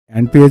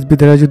NPSB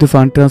দ্বারা যদি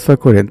fund transfer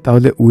করেন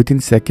তাহলে উইথিন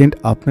সেকেন্ড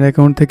আপনার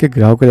অ্যাকাউন্ট থেকে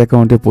গ্রাহকের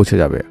অ্যাকাউন্টে পৌঁছে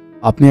যাবে।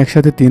 আপনি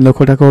একসাথে 3 লক্ষ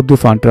টাকা অবধি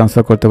ফান্ড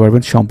ট্রান্সফার করতে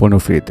পারবেন সম্পূর্ণ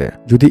ফ্রিতে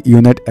যদি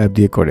ইউনেট অ্যাপ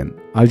দিয়ে করেন।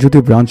 আর যদি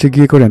ব্রাঞ্চে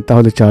গিয়ে করেন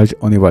তাহলে চার্জ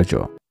অনিবার্য।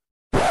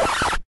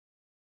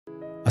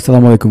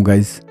 আসসালামু আলাইকুম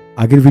গাইজ,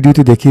 আগের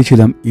ভিডিওতে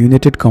দেখিয়েছিলাম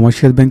ইউনাইটেড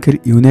কমার্শিয়াল ব্যাংকের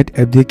ইউনেট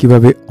অ্যাপ দিয়ে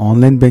কিভাবে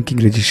অনলাইন ব্যাংকিং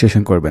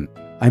রেজিস্ট্রেশন করবেন,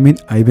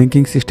 আই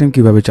ব্যাংকিং সিস্টেম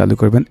কিভাবে চালু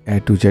করবেন A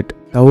to Z,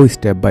 তাও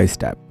স্টেপ বাই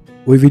স্টেপ।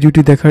 ওই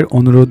ভিডিওটি দেখার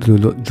অনুরোধ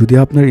রইল যদি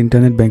আপনার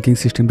ইন্টারনেট ব্যাংকিং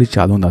সিস্টেমটি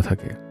চালু না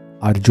থাকে।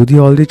 আর যদি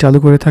অলরেডি চালু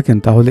করে থাকেন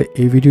তাহলে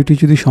এই ভিডিওটি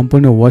যদি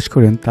সম্পূর্ণ ওয়াচ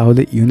করেন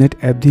তাহলে ইউনেট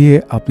অ্যাপ দিয়ে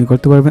আপনি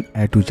করতে পারবেন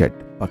A to Z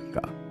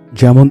পাক্কা।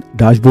 যেমন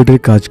ড্যাশবোর্ডের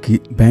কাজ কি,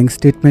 ব্যাংক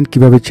স্টেটমেন্ট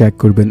কিভাবে চেক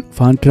করবেন,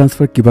 ফান্ড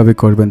ট্রান্সফার কিভাবে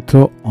করবেন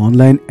through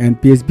online,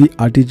 NPSB,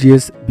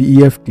 RTGS,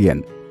 BEFTN,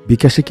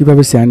 বিকাশে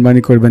কিভাবে স্যান্ড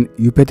মানি করবেন,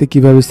 ইউপেতে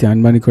কিভাবে স্যান্ড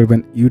মানি করবেন,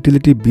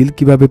 ইউটিলিটি বিল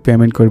কিভাবে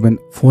পেমেন্ট করবেন,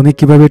 ফোনে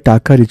কিভাবে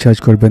টাকা রিচার্জ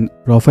করবেন,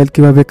 প্রোফাইল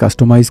কিভাবে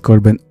কাস্টমাইজ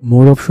করবেন,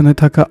 মোর অপশনে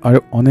থাকা আর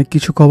অনেক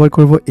কিছু কভার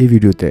করব এই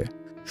ভিডিওতে।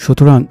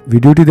 সুতরাং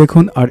ভিডিওটি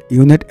দেখুন আর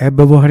ইউনেট অ্যাপ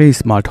ব্যবহারে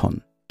স্মার্ট হন।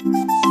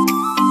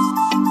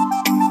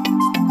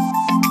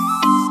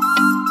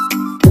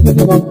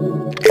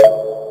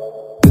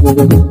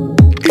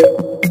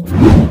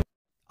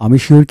 আমি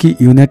শিওর কি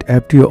ইউনেট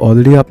অ্যাপটি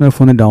অলরেডি আপনার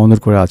ফোনে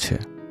ডাউনলোড করা আছে।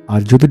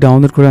 আর যদি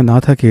ডাউনলোড করা না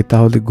থাকে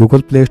তাহলে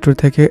গুগল প্লে স্টোর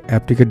থেকে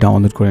অ্যাপটিকে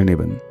ডাউনলোড করে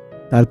নেবেন।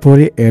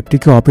 তারপরে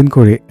অ্যাপটিকে ওপেন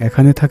করে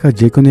এখানে থাকা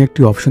যে কোনো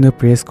একটি অপশনে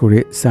প্রেস করে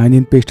সাইন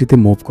ইন পেজটিতে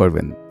মুভ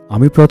করবেন।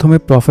 আমি প্রথমে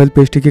প্রোফাইল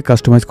পেজটিকে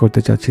কাস্টমাইজ করতে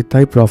চাচ্ছি,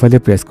 তাই প্রোফাইলে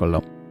প্রেস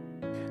করলাম।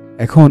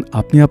 এখন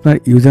আপনি আপনার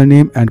ইউজার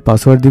নেম অ্যান্ড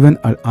পাসওয়ার্ড দিবেন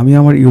আর আমি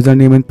আমার ইউজার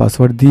নেম অ্যান্ড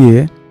পাসওয়ার্ড দিয়ে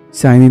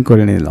সাইন ইন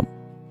করে নিলাম।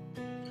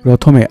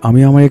 প্রথমে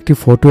আমি আমার একটি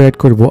ফটো অ্যাড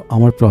করব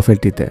আমার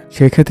প্রোফাইলটিতে,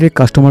 সেই ক্ষেত্রে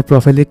কাস্টমার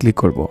প্রোফাইলে ক্লিক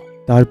করব।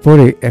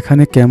 তারপরে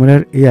এখানে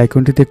ক্যামেরার এই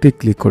আইকনটিতে একটি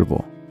ক্লিক করব,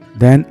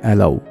 দেন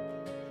অ্যালাউ।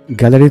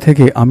 গ্যালারি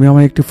থেকে আমি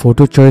আমার একটি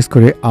ফটো চয়েস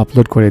করে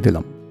আপলোড করে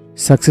দিলাম।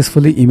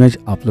 Successfully image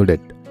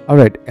uploaded.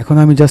 অলরাইট, এখন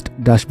আমি জাস্ট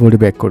ড্যাশবোর্ডে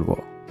ব্যাক করব।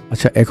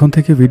 আচ্ছা, এখন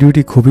থেকে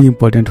ভিডিওটি খুবই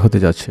ইম্পর্ট্যান্ট হতে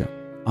যাচ্ছে।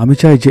 আমি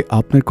চাই যে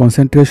আপনার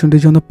কনসেন্ট্রেশনটি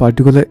যেন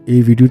পার্টিকুলার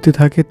এই ভিডিওতে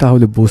থাকে,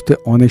 তাহলে বুঝতে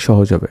অনেক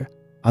সহজ হবে,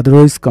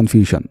 আদারওয়াইজ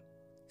কনফিউশন।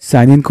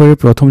 সাইন ইন করে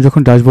প্রথম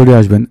যখন ড্যাশবোর্ডে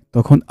আসবেন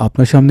তখন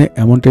আপনার সামনে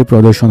এমনটাই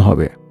প্রদর্শন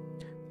হবে।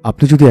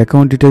 আপনি যদি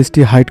অ্যাকাউন্ট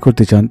ডিটেলসটি হাইড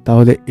করতে চান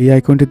তাহলে এই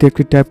আইকনটিতে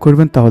একটি ট্যাপ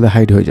করবেন, তাহলে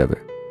হাইড হয়ে যাবে।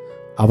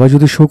 আবার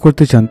যদি শো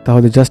করতে চান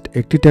তাহলে জাস্ট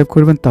একটি ট্যাপ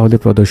করবেন, তাহলে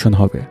প্রদর্শন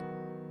হবে।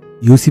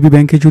 ইউসিবি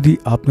ব্যাংকে যদি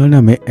আপনার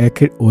নামে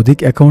একের অধিক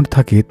অ্যাকাউন্ট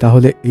থাকে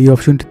তাহলে এই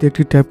অপশনটিতে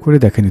একটি ট্যাপ করে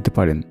দেখে নিতে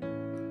পারেন।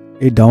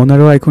 এই ডাউন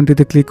অ্যারো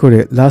আইকনটিতে ক্লিক করে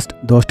লাস্ট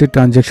 10টি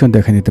ট্রানজ্যাকশন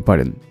দেখে নিতে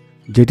পারেন,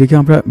 যেটিকে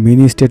আমরা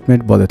মিনি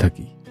স্টেটমেন্ট বলে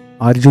থাকি।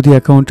 আর যদি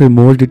অ্যাকাউন্টের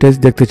মূল ডিটেলস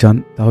দেখতে চান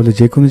তাহলে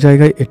যে কোনো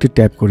জায়গায় একটি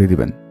ট্যাপ করে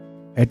দিবেন।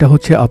 এটা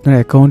হচ্ছে আপনার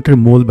অ্যাকাউন্টের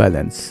মূল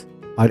ব্যালেন্স,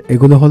 আর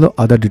এগুলো হলো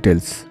আদার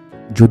ডিটেলস।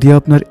 যদি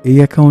আপনার এই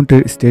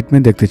অ্যাকাউন্টের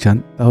স্টেটমেন্ট দেখতে চান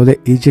তাহলে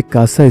এই যে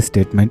কাসা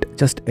স্টেটমেন্ট,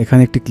 জাস্ট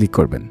এখানে একটি ক্লিক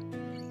করবেন।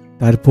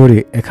 তারপরে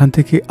এখান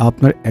থেকে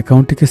আপনার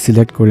অ্যাকাউন্টটিকে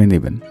সিলেক্ট করে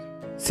নেবেন।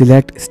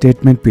 Select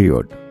statement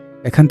period.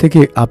 এখান থেকে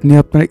আপনি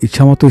আপনার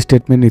ইচ্ছামতো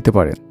স্টেটমেন্ট নিতে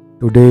পারেন,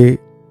 today,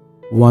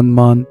 1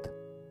 month,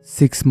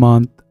 6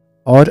 month,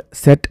 or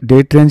set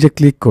date রেঞ্জে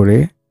ক্লিক করে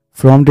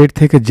ফ্রম ডেট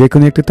থেকে যে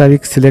কোনো একটি তারিখ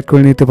সিলেক্ট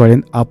করে নিতে পারেন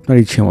আপনার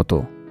ইচ্ছে মতো।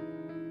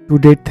 টু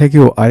ডেট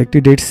থেকেও আরেকটি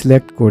ডেট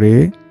সিলেক্ট করে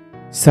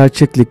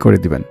সার্চে ক্লিক করে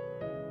দিবেন।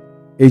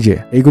 এই যে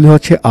এইগুলো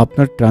হচ্ছে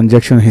আপনার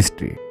ট্রানজ্যাকশন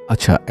হিস্ট্রি।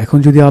 আচ্ছা, এখন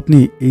যদি আপনি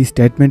এই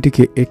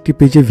স্টেটমেন্টটিকে একটি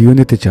পেজে ভিউ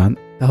নিতে চান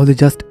তাহলে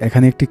জাস্ট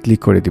এখানে একটি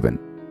ক্লিক করে দিবেন।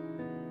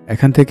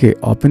 এখান থেকে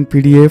open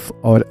PDF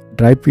or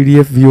drive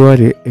PDF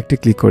ভিউয়ারে একটি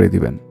ক্লিক করে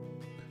দিবেন।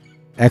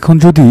 এখন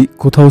যদি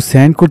কোথাও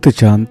সেন্ড করতে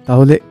চান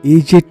তাহলে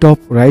এই যে টপ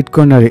রাইট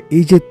কর্নারে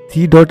এই যে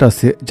 3 ডট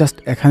আছে, জাস্ট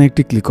এখানে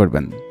একটি ক্লিক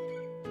করবেন।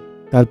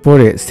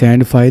 তারপরে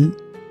সেন্ড ফাইল।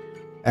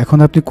 এখন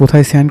আপনি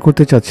কোথায় সেন্ড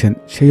করতে চাচ্ছেন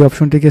সেই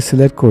অপশনটিকে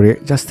সিলেক্ট করে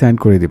জাস্ট সেন্ড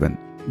করে দিবেন।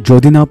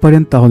 যদি না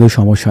পারেন তাহলে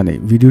সমস্যা নেই,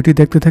 ভিডিওটি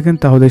দেখতে থাকেন,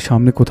 তাহলে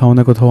সামনে কোথাও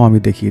না কোথাও আমি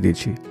দেখিয়ে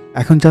দিচ্ছি।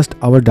 এখন জাস্ট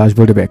আবার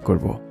ড্যাশবোর্ডে ব্যাক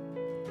করব।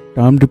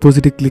 টার্ম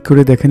ডিপোজিটে ক্লিক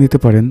করে দেখে নিতে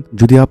পারেন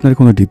যদি আপনার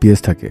কোনো ডিপিএস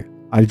থাকে।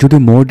 আর যদি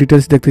মোর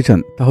ডিটেলস দেখতে চান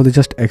তাহলে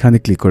জাস্ট এখানে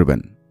ক্লিক করবেন।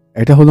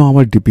 এটা হলো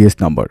আমার DPS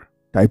number,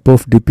 type of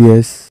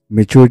DPS,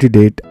 maturity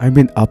date,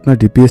 আপনার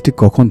ডিপিএসটি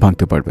কখন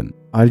ভাঙতে পারবেন।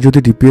 আর যদি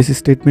ডিপিএস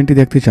স্টেটমেন্টটি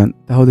দেখতে চান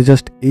তাহলে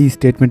জাস্ট এই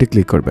স্টেটমেন্টে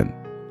ক্লিক করবেন।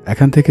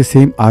 এখান থেকে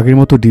সেম আগের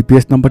মতো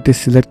ডিপিএস নাম্বারটি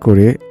সিলেক্ট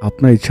করে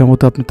আপনার ইচ্ছা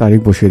মতো আপনি তারিখ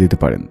বসিয়ে দিতে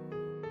পারেন।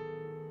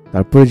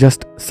 তারপরে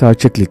জাস্ট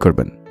সার্চে ক্লিক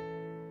করবেন।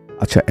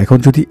 আচ্ছা, এখন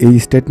যদি এই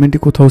স্টেটমেন্টটি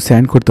কোথাও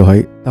সেন্ড করতে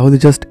হয় তাহলে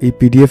জাস্ট এই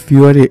পিডিএফ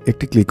ভিউয়ারে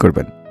একটি ক্লিক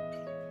করবেন।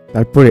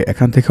 তারপরে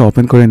এখান থেকে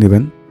ওপেন করে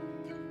নেবেন।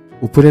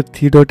 উপরে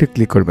 3 ডটে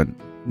ক্লিক করবেন,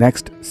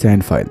 নেক্সট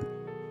সেন্ড ফাইল।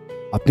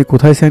 আপনি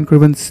কোথায় সেন্ড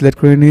করবেন সিলেক্ট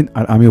করে নিন,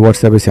 আর আমি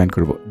হোয়াটসঅ্যাপে সেন্ড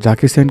করব।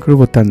 যাকে সেন্ড করব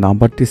তার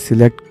নাম্বারটি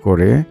সিলেক্ট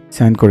করে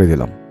সেন্ড করে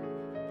দিলাম।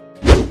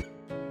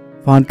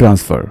 Fund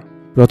transfer.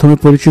 প্রথমে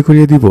পরিচয়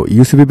করিয়ে দিব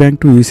ইউসিবি ব্যাংক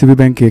টু ইউসিবি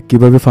ব্যাংকে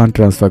কিভাবে ফান্ড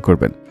ট্রান্সফার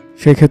করবেন।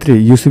 সেই ক্ষেত্রে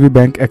ইউসিবি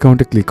ব্যাংক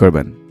অ্যাকাউন্টে ক্লিক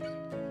করবেন।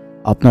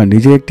 আপনার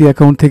নিজের একটি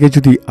অ্যাকাউন্ট থেকে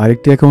যদি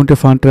আরেকটি অ্যাকাউন্টে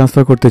ফান্ড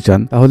ট্রান্সফার করতে চান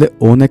তাহলে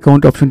ওন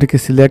অ্যাকাউন্ট অপশনটিকে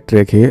সিলেক্ট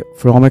রেখে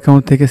ফ্রম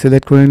অ্যাকাউন্ট থেকে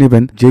সিলেক্ট করে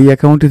নেবেন যেই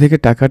অ্যাকাউন্টটি থেকে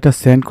টাকাটা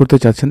সেন্ড করতে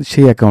চাচ্ছেন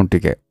সেই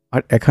অ্যাকাউন্টটিকে,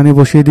 আর এখানে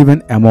বসিয়ে দিবেন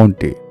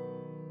অ্যামাউন্টটি।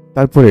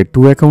 তারপরে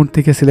টু অ্যাকাউন্ট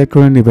থেকে সিলেক্ট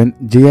করে নেবেন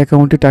যে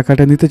অ্যাকাউন্টে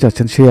টাকাটা নিতে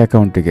চাচ্ছেন সেই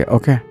অ্যাকাউন্টটিকে।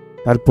 ওকে,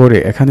 তারপরে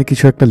এখানে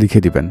কিছু একটা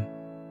লিখে দিবেন।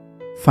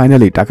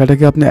 ফাইনালি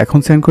টাকাটাকে আপনি এখন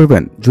সেন্ড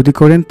করবেন, যদি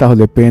করেন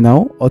তাহলে পে নাও,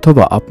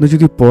 অথবা আপনি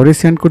যদি পরে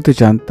সেন্ড করতে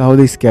চান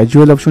তাহলে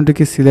স্ক্যাজুয়াল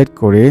অপশনটিকে সিলেক্ট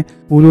করে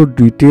পুরো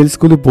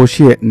ডিটেলসগুলো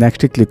বসিয়ে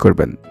নেক্সটে ক্লিক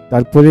করবেন।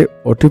 তারপরে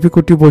ওটিপি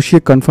কোডটি বসিয়ে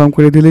কনফার্ম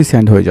করে দিলেই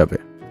সেন্ড হয়ে যাবে।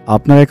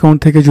 আপনার অ্যাকাউন্ট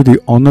থেকে যদি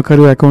অন্য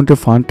কারো অ্যাকাউন্টে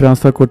ফান্ড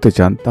ট্রান্সফার করতে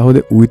চান তাহলে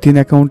উইথিন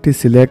অ্যাকাউন্টটি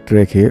সিলেক্ট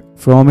রেখে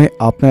ফ্রমে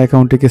আপনার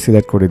অ্যাকাউন্টটিকে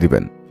সিলেক্ট করে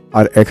দিবেন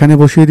আর এখানে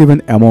বসিয়ে দিবেন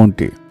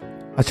অ্যামাউন্টটি।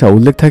 আচ্ছা,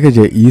 উল্লেখ থাকে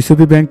যে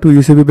ইউসিবি ব্যাংক টু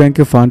ইউসিবি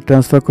ব্যাংকে ফান্ড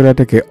ট্রান্সফার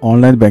করাটাকে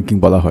অনলাইন ব্যাংকিং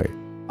বলা হয়।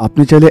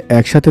 আপনি চাইলে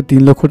একসাথে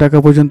 3 লক্ষ টাকা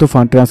পর্যন্ত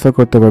ফান্ড ট্রান্সফার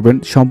করতে পারবেন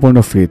সম্পূর্ণ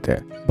ফ্রিতে।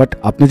 বাট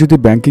আপনি যদি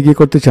ব্যাংকে গিয়ে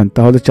করতে চান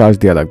তাহলে চার্জ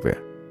দেওয়া লাগবে।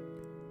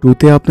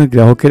 টুতে আপনার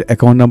গ্রাহকের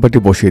অ্যাকাউন্ট নাম্বারটি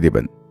বসিয়ে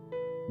দিবেন।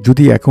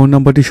 যদি অ্যাকাউন্ট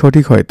নাম্বারটি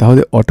সঠিক হয়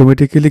তাহলে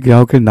অটোমেটিক্যালি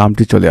গ্রাহকের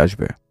নামটি চলে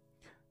আসবে।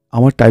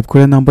 আমার টাইপ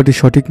করা নাম্বারটি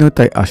সঠিক নয়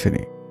তাই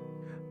আসেনি।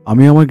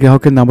 আমি আমার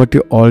গ্রাহকের নাম্বারটি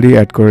অলরেডি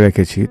অ্যাড করে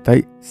রেখেছি, তাই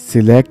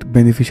সিলেক্ট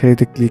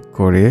বেনিফিশিয়ারিতে ক্লিক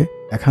করে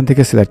এখান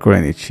থেকে সিলেক্ট করে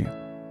নিচ্ছি।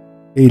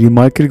 এই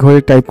রিমার্কের ঘরে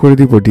টাইপ করে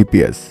দিব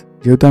ডিপিএস,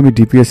 যেহেতু আমি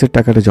ডিপিএস এর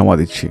টাকাটা জমা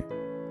দিচ্ছি।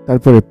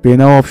 তারপরে পে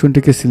নাও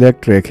অপশনটিকে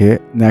সিলেক্ট রেখে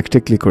নেক্সটে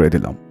ক্লিক করে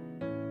দিলাম।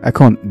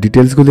 এখন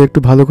ডিটেলসগুলো একটু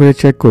ভালো করে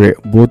চেক করে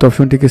বোথ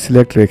অপশনটিকে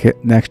সিলেক্ট রেখে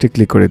নেক্সটে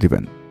ক্লিক করে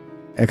দিবেন।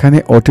 এখানে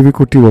ওটিপি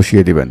কোডটি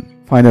বসিয়ে দিবেন।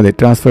 ফাইনালি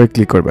ট্রান্সফারে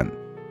ক্লিক করবেন।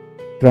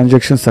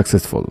 Transaction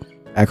successful.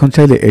 এখন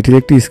চাইলে এটির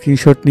একটি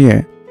স্ক্রিনশট নিয়ে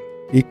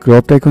এই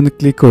ক্রপ আইকনে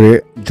ক্লিক করে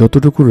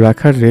যতটুকু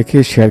রাখার রেখে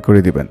শেয়ার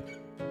করে দিবেন।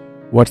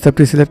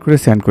 হোয়াটসঅ্যাপটি সিলেক্ট করে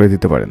সেন্ড করে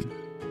দিতে পারেন।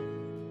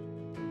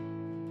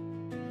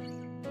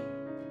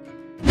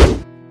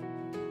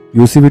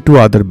 UCB to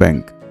other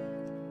bank.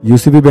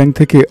 UCB bank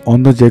থেকে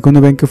অন্য যে কোনো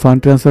ব্যাংকে ফান্ড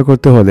ট্রান্সফার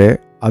করতে হলে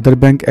আদার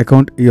ব্যাংক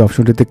অ্যাকাউন্ট এই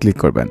অপশনটিতে ক্লিক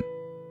করবেন।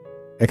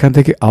 এখান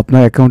থেকে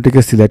আপনার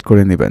অ্যাকাউন্টটিকে সিলেক্ট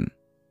করে নেবেন।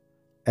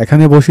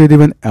 এখানে বসিয়ে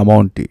দিবেন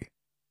অ্যামাউন্টটি।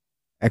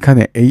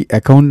 এখানে এই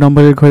অ্যাকাউন্ট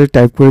নাম্বারের ঘরে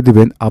টাইপ করে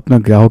দিবেন আপনার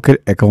গ্রাহকের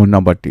অ্যাকাউন্ট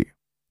নাম্বারটি।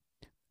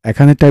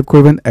 এখানে টাইপ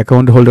করবেন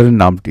অ্যাকাউন্ট হোল্ডারের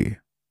নামটি।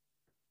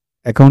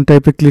 অ্যাকাউন্ট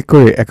টাইপে ক্লিক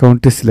করে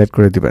অ্যাকাউন্টটি সিলেক্ট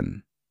করে দিবেন।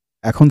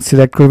 এখন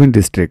সিলেক্ট করবেন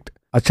ডিস্ট্রিক্ট।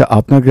 আচ্ছা,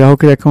 আপনার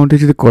গ্রাহকের অ্যাকাউন্টে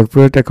যদি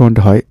কর্পোরেট অ্যাকাউন্ট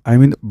হয়,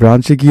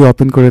 ব্রাঞ্চে গিয়ে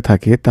ওপেন করে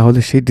থাকে, তাহলে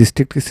সেই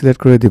ডিস্ট্রিক্টকে সিলেক্ট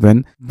করে দিবেন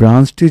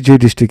ব্রাঞ্চটি যে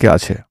ডিস্ট্রিক্টে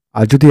আছে।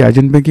 আর যদি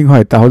এজেন্ট ব্যাংকিং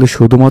হয় তাহলে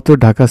শুধুমাত্র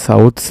ঢাকা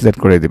সাউথ সিলেক্ট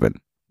করে দিবেন।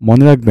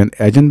 মনে রাখবেন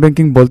এজেন্ট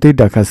ব্যাংকিং বলতেই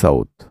ঢাকা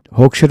সাউথ,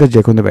 হোক সেটা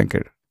যে কোনো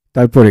ব্যাংকের।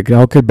 তারপরে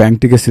গ্রাহকের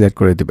ব্যাংকটিকে সিলেক্ট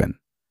করে দিবেন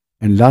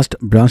অ্যান্ড লাস্ট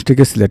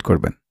ব্রাঞ্চটিকে সিলেক্ট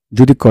করবেন।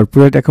 যদি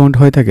কর্পোরেট অ্যাকাউন্ট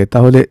হয়ে থাকে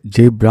তাহলে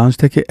যেই ব্রাঞ্চ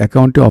থেকে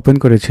অ্যাকাউন্টটি ওপেন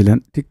করেছিলেন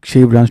ঠিক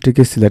সেই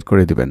ব্রাঞ্চটিকে সিলেক্ট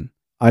করে দিবেন।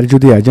 আর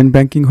যদি এজেন্ট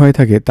ব্যাংকিং হয়ে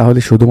থাকে তাহলে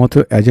শুধুমাত্র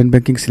এজেন্ট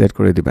ব্যাংকিং সিলেক্ট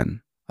করে দিবেন।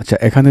 আচ্ছা,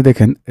 এখানে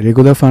দেখেন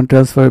regular fund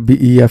transfer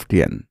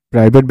BEFTN.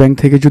 Private bank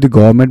থেকে যদি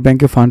গভর্নমেন্ট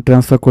ব্যাংকে ফান্ড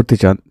ট্রান্সফার করতে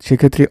চান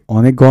সেক্ষেত্রে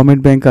অনেক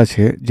গভর্নমেন্ট ব্যাংক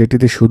আছে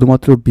যেটিতে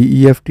শুধুমাত্র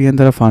বিইএফটিএন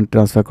দ্বারা ফান্ড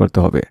ট্রান্সফার করতে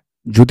হবে।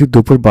 যদি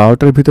দুপুর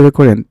 12টার ভিতরে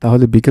করেন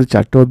তাহলে বিকেল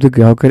 4টা অবধি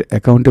গ্রাহকের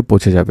অ্যাকাউন্টে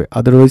পৌঁছে যাবে,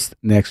 আদারওয়াইজ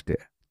নেক্সট ডে।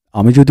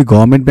 আমি যদি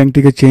গভর্নমেন্ট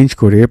ব্যাংকটিকে চেঞ্জ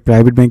করে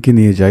প্রাইভেট ব্যাংকে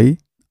নিয়ে যাই,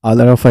 আল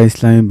আরাফা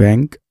ইসলামী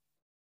ব্যাংক,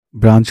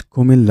 ব্রাঞ্চ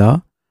কুমিল্লা,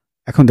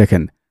 এখন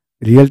দেখেন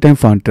real time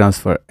fund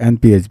transfer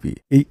NPSB.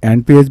 এই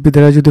এনপিএসবি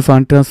দ্বারা যদি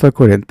ফান্ড ট্রান্সফার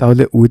করেন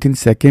তাহলে উইথিন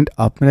সেকেন্ড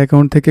আপনার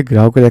অ্যাকাউন্ট থেকে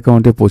গ্রাহকের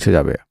অ্যাকাউন্টে পৌঁছে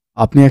যাবে।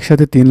 আপনি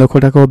একসাথে 3 লক্ষ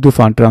টাকা অবধি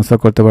ফান্ড ট্রান্সফার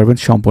করতে পারবেন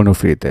সম্পূর্ণ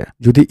ফ্রিতে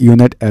যদি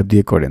ইউনেট অ্যাপ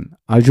দিয়ে করেন।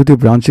 আর যদি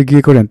ব্রাঞ্চে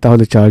গিয়ে করেন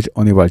তাহলে চার্জ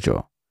অনিবার্য।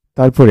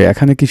 তারপরে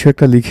এখানে কিছু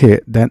একটা লিখে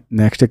দেন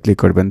নেক্সটে ক্লিক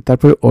করবেন।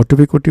 তারপরে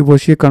ওটিপি কোডটি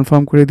বসিয়ে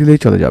কনফার্ম করে দিলেই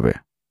চলে যাবে।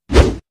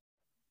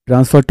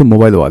 Transfer to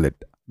mobile wallet.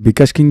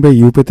 বিকাশ কিংবা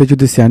ইউপেতে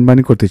যদি সেন্ড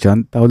মানি করতে চান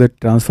তাহলে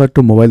ট্রান্সফার টু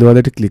মোবাইল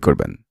ওয়ালেটে ক্লিক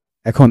করবেন।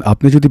 এখন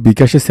আপনি যদি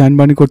বিকাশে সেন্ড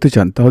মানি করতে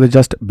চান তাহলে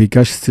জাস্ট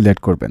বিকাশ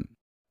সিলেক্ট করবেন।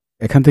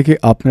 এখান থেকে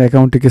আপনার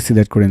অ্যাকাউন্টটিকে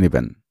সিলেক্ট করে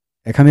নেবেন।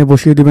 এখানে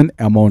বসিয়ে দিবেন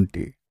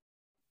অ্যামাউন্টটি।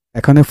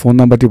 এখানে ফোন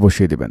নাম্বারটি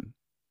বসিয়ে দিবেন।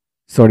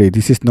 Sorry,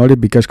 this is not a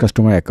bKash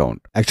customer account.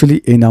 Actually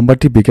এই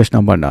নাম্বারটি বিকাশ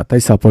নাম্বার না,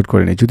 তাই সাপোর্ট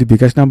করেনি। যদি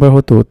বিকাশ নাম্বার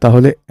হতো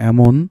তাহলে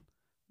এমন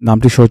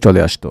নামটি সহ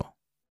চলে আসতো।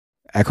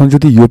 এখন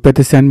যদি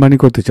ইউপেতে সেন্ড মানি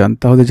করতে চান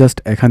তাহলে জাস্ট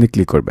এখানে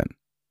ক্লিক করবেন।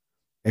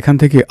 এখান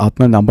থেকে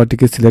আপনার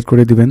নাম্বারটিকে সিলেক্ট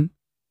করে দিবেন।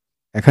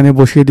 এখানে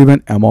বসিয়ে দিবেন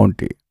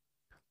অ্যামাউন্টটি।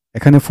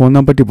 এখানে ফোন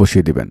নাম্বারটি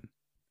বসিয়ে দিবেন।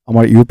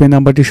 আমার ইউপে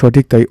নাম্বারটি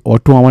সঠিক তাই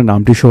অটো আমার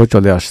নামটি সহ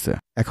চলে আসছে।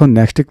 এখন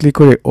নেক্সটে ক্লিক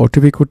করে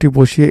ওটিপি কোডটি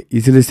বসিয়ে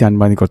ইজিলি সেন্ড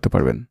মানি করতে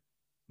পারবেন।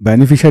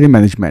 Beneficiary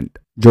management.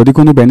 যদি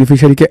কোনো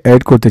বেনিফিশিয়ারিকে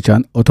অ্যাড করতে চান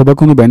অথবা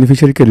কোনো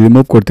বেনিফিশিয়ারিকে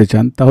রিমুভ করতে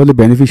চান তাহলে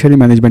বেনিফিশিয়ারি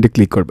ম্যানেজমেন্টে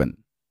ক্লিক করবেন।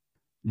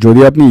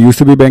 যদি আপনি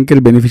ইউসিবি ব্যাংকের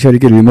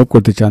বেনিফিশিয়ারিকে রিমুভ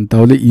করতে চান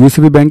তাহলে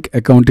ইউসিবি ব্যাংক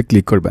অ্যাকাউন্টে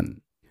ক্লিক করবেন।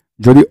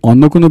 যদি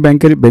অন্য কোনো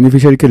ব্যাংকের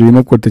বেনিফিশিয়ারিকে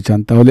রিমুভ করতে চান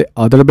তাহলে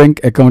আদার ব্যাংক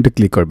অ্যাকাউন্টে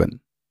ক্লিক করবেন।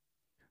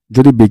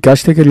 যদি বিকাশ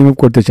থেকে রিমুভ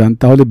করতে চান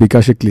তাহলে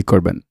বিকাশে ক্লিক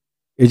করবেন।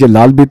 এই যে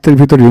লাল বৃত্তের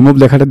ভিতর রিমুভ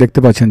লেখাটা দেখতে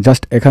পাচ্ছেন,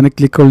 জাস্ট এখানে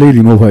ক্লিক করলেই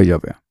রিমুভ হয়ে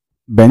যাবে।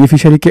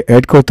 বেনিফিশিয়ারিকে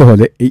অ্যাড করতে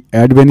হলে এই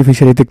অ্যাড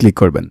বেনিফিশিয়ারিতে ক্লিক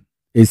করবেন।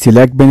 এই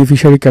সিলেক্ট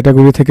বেনিফিশিয়ারি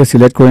ক্যাটাগরি থেকে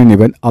সিলেক্ট করে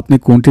নেবেন আপনি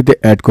কোনটিতে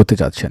অ্যাড করতে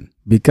চাচ্ছেন,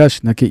 বিকাশ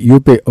নাকি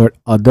ইউপে ওর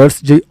আদার্স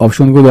যে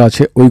অপশনগুলো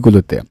আছে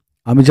ওইগুলোতে।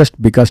 আমি জাস্ট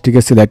বিকাশটিকে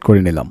সিলেক্ট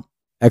করে নিলাম।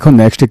 এখন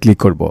নেক্সটে ক্লিক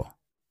করব।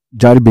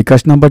 যার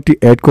বিকাশ নাম্বারটি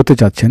অ্যাড করতে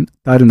চাচ্ছেন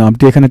তার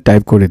নামটি এখানে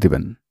টাইপ করে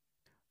দিবেন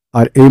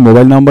আর এই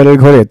মোবাইল নাম্বারের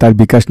ঘরে তার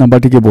বিকাশ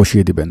নাম্বারটিকে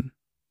বসিয়ে দিবেন।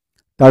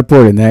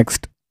 তারপরে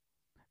নেক্সট,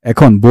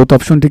 এখন বোথ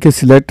অপশনটিকে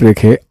সিলেক্ট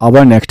রেখে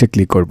আবার নেক্সটে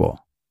ক্লিক করব।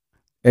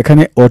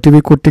 এখানে ওটিপি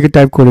কোডটিকে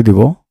টাইপ করে দিব,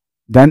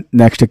 দেন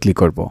নেক্সটে ক্লিক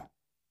করব।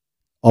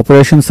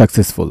 অপারেশন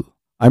সাকসেসফুল,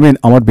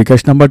 আমার বিকাশ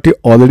নাম্বারটি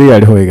অলরেডি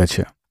অ্যাড হয়ে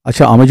গেছে।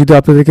 আচ্ছা, আমি যদি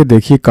আপনাদেরকে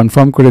দেখিয়ে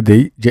কনফার্ম করে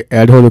দিই যে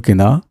অ্যাড হলো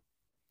কিনা।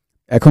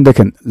 এখন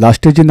দেখেন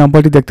লাস্টে যে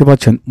নাম্বারটি দেখতে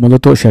পাচ্ছেন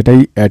মূলত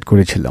সেটাই অ্যাড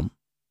করেছিলাম।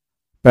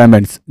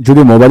 পেমেন্টস,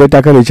 যদি মোবাইলে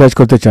টাকা রিচার্জ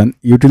করতে চান,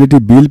 ইউটিলিটি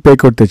বিল পে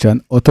করতে চান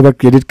অথবা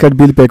ক্রেডিট কার্ড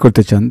বিল পে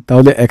করতে চান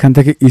তাহলে এখান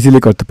থেকে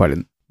ইজিলি করতে পারেন।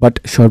 বাট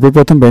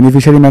সর্বপ্রথম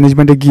বেনিফিশিয়ারি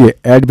ম্যানেজমেন্টে গিয়ে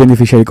অ্যাড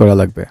বেনিফিশিয়ারি করা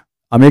লাগবে।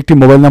 আমি একটি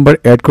মোবাইল নাম্বার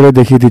অ্যাড করে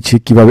দেখিয়ে দিচ্ছি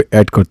কিভাবে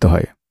অ্যাড করতে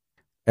হয়।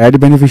 অ্যাড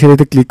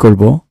বেনিফিশিয়ারিতে ক্লিক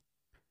করব।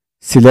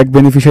 সিলেক্ট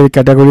বেনিফিশিয়ারি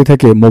ক্যাটাগরি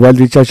থেকে মোবাইল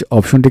রিচার্জ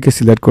অপশনটিকে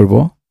সিলেক্ট করব।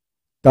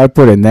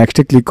 তারপরে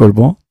নেক্সটে ক্লিক করব।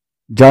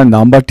 যার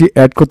নাম্বারটি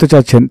অ্যাড করতে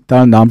চাচ্ছেন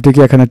তার নামটিকে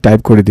এখানে টাইপ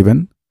করে দিবেন।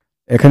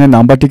 এখানে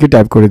নাম্বারটিকে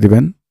টাইপ করে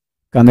দিবেন।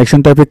 কানেকশন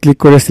টাইপে ক্লিক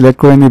করে সিলেক্ট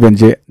করে নেবেন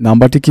যে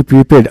নাম্বারটি কি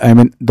প্রিপেড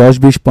 10,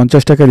 20,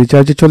 50 টাকা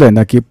রিচার্জে চলে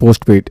নাকি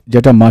পোস্টপেড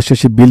যেটা মাস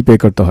শেষে বিল পে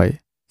করতে হয়।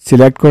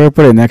 সিলেক্ট করার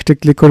পরে নেক্সটে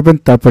ক্লিক করবেন,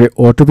 তারপরে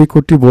ওটিপি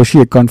কোডটি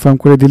বসিয়ে কনফার্ম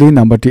করে দিলেই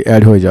নাম্বারটি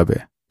অ্যাড হয়ে যাবে।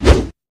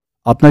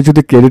 আপনার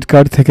যদি ক্রেডিট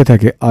কার্ড থেকে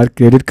থাকে আর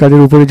ক্রেডিট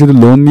কার্ডের উপরে যদি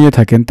লোন নিয়ে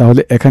থাকেন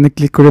তাহলে এখানে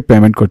ক্লিক করে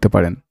পেমেন্ট করতে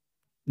পারেন।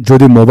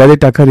 যদি মোবাইলে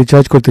টাকা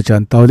রিচার্জ করতে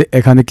চান তাহলে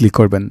এখানে ক্লিক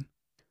করবেন।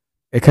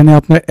 এখানে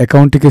আপনার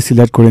অ্যাকাউন্টটিকে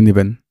সিলেক্ট করে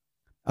নেবেন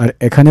আর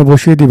এখানে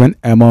বসিয়ে দিবেন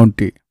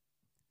অ্যামাউন্টটি।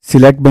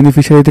 সিলেক্ট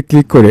বেনিফিশিয়ারিতে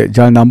ক্লিক করে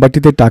যার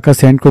নাম্বারটিতে টাকা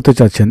সেন্ড করতে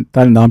চাচ্ছেন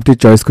তার নামটি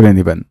চয়েস করে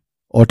নেবেন।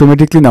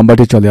 অটোমেটিকলি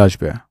নাম্বারটি চলে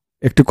আসবে।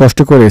 একটু কষ্ট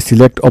করে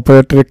সিলেক্ট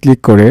অপারেটরে ক্লিক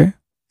করে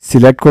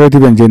সিলেক্ট করে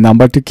দিবেন যে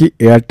নাম্বারটি কি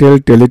এয়ারটেল,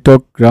 টেলিটক,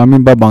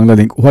 গ্রামীণ বা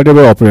বাংলালিংক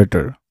হোয়াটএভার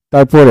অপারেটর।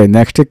 তারপরে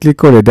নেক্সটে ক্লিক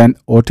করে দেন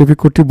ওটিপি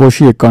কোডটি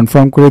বসিয়ে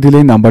কনফার্ম করে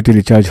দিলেই নাম্বারটি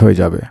রিচার্জ হয়ে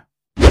যাবে।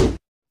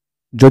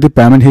 যদি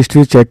পেমেন্ট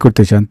হিস্ট্রি চেক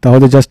করতে চান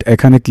তাহলে জাস্ট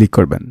এখানে ক্লিক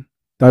করবেন।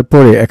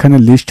 তারপরে এখানে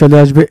লিস্ট চলে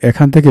আসবে,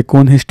 এখান থেকে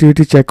কোন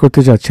হিস্ট্রিটি চেক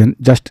করতে চাচ্ছেন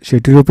জাস্ট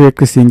সেটির উপরে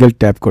একটি সিঙ্গেল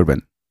ট্যাপ করবেন।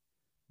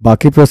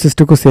 বাকি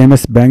প্রসেসটুকু সেম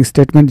এস ব্যাঙ্ক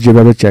স্টেটমেন্ট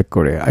যেভাবে চেক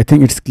করে। I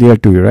think it's clear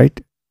to you, right?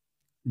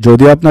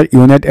 যদি আপনার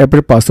ইউনেট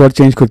অ্যাপের পাসওয়ার্ড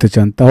চেঞ্জ করতে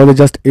চান তাহলে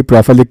জাস্ট এই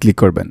প্রোফাইলে ক্লিক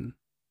করবেন।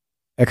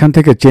 এখান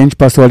থেকে চেঞ্জ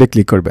পাসওয়ার্ডে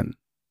ক্লিক করবেন।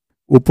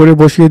 উপরে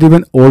বসিয়ে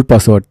দিবেন ওল্ড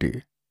পাসওয়ার্ডটি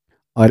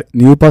আর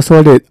নিউ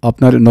পাসওয়ার্ডে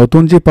আপনার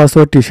নতুন যে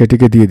পাসওয়ার্ডটি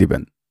সেটিকে দিয়ে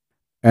দিবেন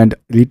অ্যান্ড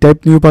রিটাইপ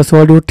নিউ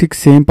পাসওয়ার্ডেও ঠিক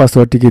সেম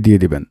পাসওয়ার্ডটিকে দিয়ে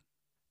দিবেন।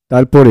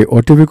 তারপরে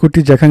ওটিপি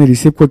কোডটি যেখানে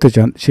রিসিভ করতে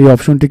চান সেই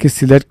অপশনটিকে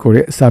সিলেক্ট করে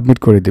সাবমিট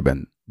করে দিবেন।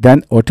 দেন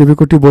ওটিপি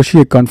কোডটি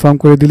বসিয়ে কনফার্ম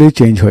করে দিলেই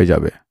চেঞ্জ হয়ে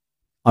যাবে।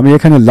 আমি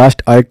এখানে লাস্ট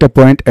আরেকটা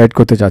পয়েন্ট অ্যাড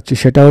করতে চাচ্ছি,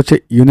 সেটা হচ্ছে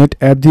ইউনেট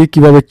অ্যাপ দিয়ে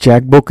কিভাবে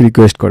চেকবুক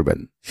রিকোয়েস্ট করবেন।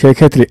 সেই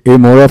ক্ষেত্রে এই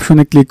মোর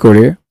অপশনে ক্লিক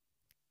করে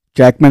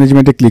চেক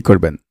ম্যানেজমেন্টে ক্লিক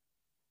করবেন।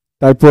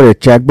 তারপরে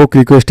চেকবুক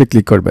রিকোয়েস্টে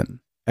ক্লিক করবেন।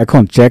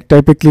 এখন চেক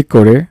টাইপে ক্লিক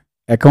করে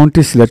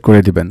অ্যাকাউন্টটি সিলেক্ট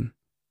করে দিবেন।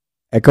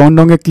 অ্যাকাউন্ট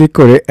নঙে ক্লিক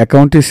করে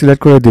অ্যাকাউন্টটি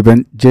সিলেক্ট করে দিবেন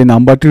যে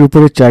নাম্বারটির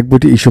উপরে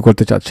চেকবুকটি ইস্যু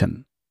করতে চাচ্ছেন।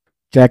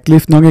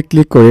 চেকলিস্ট নঙে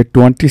ক্লিক করে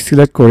 20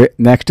 সিলেক্ট করে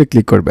নেক্সটে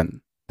ক্লিক করবেন।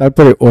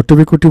 তারপরে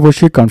ওটিপি কোডটি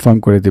বসিয়ে কনফার্ম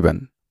করে দিবেন।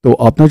 তো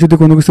আপনার যদি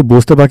কোনো কিছু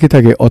বুঝতে বাকি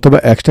থাকে অথবা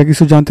এক্সট্রা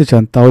কিছু জানতে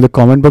চান তাহলে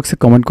কমেন্ট বক্সে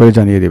কমেন্ট করে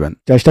জানিয়ে দিবেন।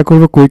 চেষ্টা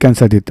করব কুইক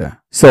অ্যান্সার দিতে।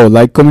 So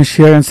like, comment,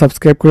 share and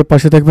subscribe করে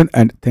পাশে থাকবেন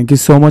and thank you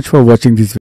so much for watching this.